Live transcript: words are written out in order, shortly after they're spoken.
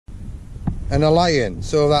and a lion.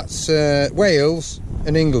 So that's Wales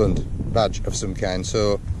and England badge of some kind.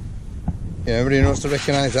 So yeah, everybody knows to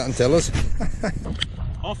recognise that and tell us.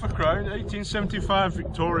 Half a crown, 1875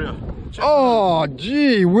 Victoria. Oh,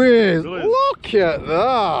 gee whiz! Brilliant. Look at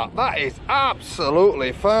that! That is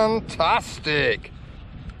absolutely fantastic.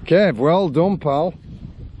 Kev, well done, pal.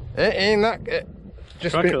 Ain't that?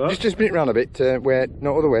 Just spin it round a bit. Where?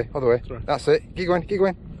 No, other way. Sorry. That's it. Keep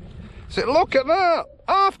going. So look at that!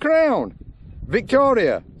 Half crown,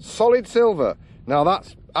 Victoria, solid silver. Now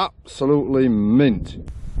that's absolutely mint.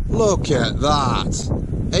 Look at that!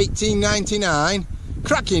 1899.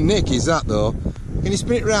 Cracking nick is that though. Can you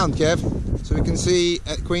spin it round, Kev, so we can see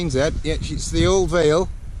at Queen's Head? Yeah, it's the old Vale.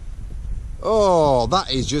 Oh,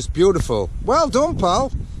 that is just beautiful. Well done,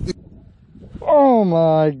 pal. Oh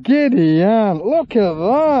my giddy aunt, look at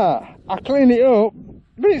that. I clean it up,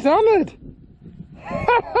 but it's hammered.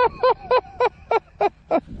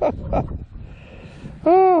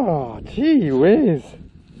 Oh, gee whiz.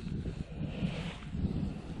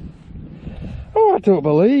 Oh, I don't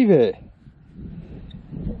believe it.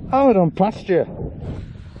 Hammered on pasture.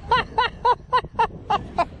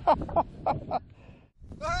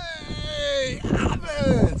 Hey,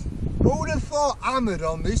 hammered! Who would have thought hammered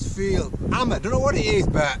on this field? Hammered, don't know what it is,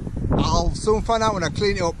 but I'll soon find out when I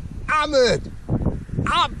clean it up. Hammered!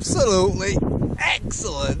 Absolutely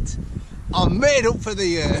excellent. I'm made up for the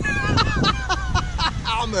year.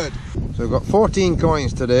 Hammered. So we've got 14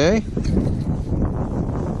 coins today.